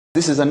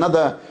This is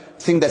another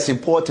thing that's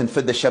important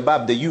for the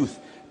shabab, the youth.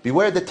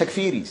 Beware the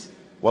takfiris.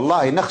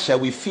 Wallahi, nakhsha,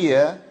 we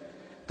fear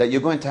that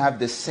you're going to have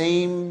the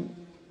same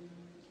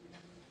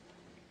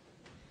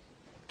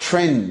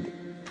trend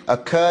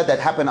occur that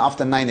happened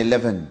after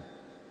 9/11.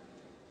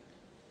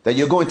 That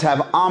you're going to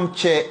have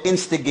armchair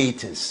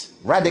instigators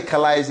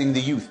radicalizing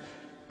the youth.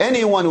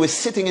 Anyone who is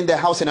sitting in their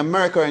house in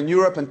America or in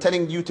Europe and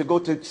telling you to go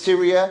to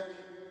Syria,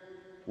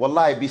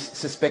 wallahi,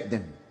 suspect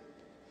them.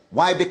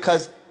 Why?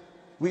 Because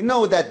we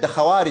know that the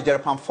Khawarij are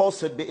upon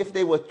falsehood, but if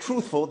they were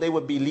truthful, they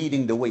would be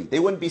leading the way. They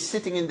wouldn't be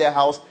sitting in their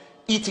house,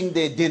 eating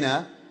their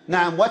dinner,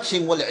 now I'm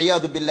watching,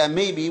 wal-iyadu billah,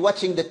 maybe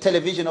watching the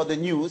television or the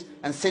news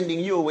and sending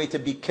you away to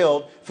be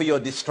killed for your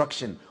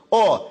destruction.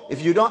 Or,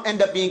 if you don't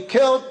end up being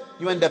killed,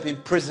 you end up in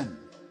prison.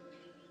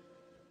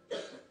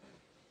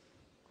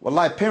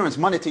 Wallahi, parents,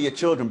 monitor your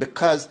children,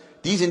 because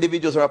these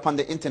individuals are upon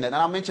the internet, and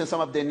I'll mention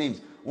some of their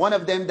names. One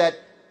of them that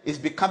is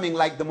becoming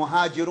like the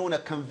Muhajirun, a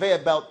conveyor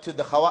belt to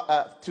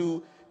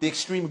the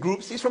extreme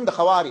groups. He's from the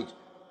Khawarij,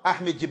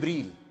 Ahmad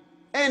Jibril.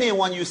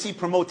 Anyone you see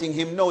promoting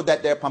him, know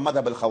that they're upon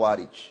madhab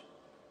al-Khawarij.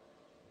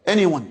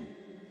 Anyone.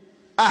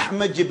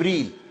 Ahmad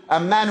Jibril, a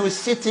man who is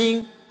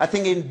sitting, I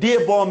think in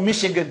Dearborn,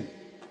 Michigan,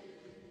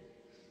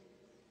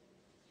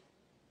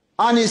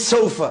 on his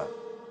sofa,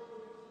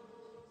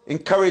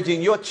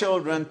 encouraging your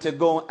children to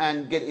go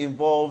and get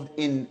involved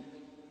in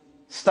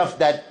stuff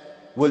that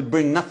will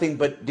bring nothing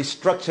but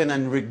destruction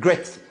and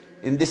regret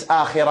in this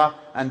akhirah,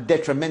 and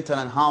detrimental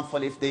and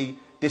harmful if they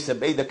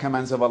disobey the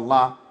commands of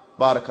Allah.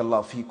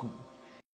 Barakallahu feekum.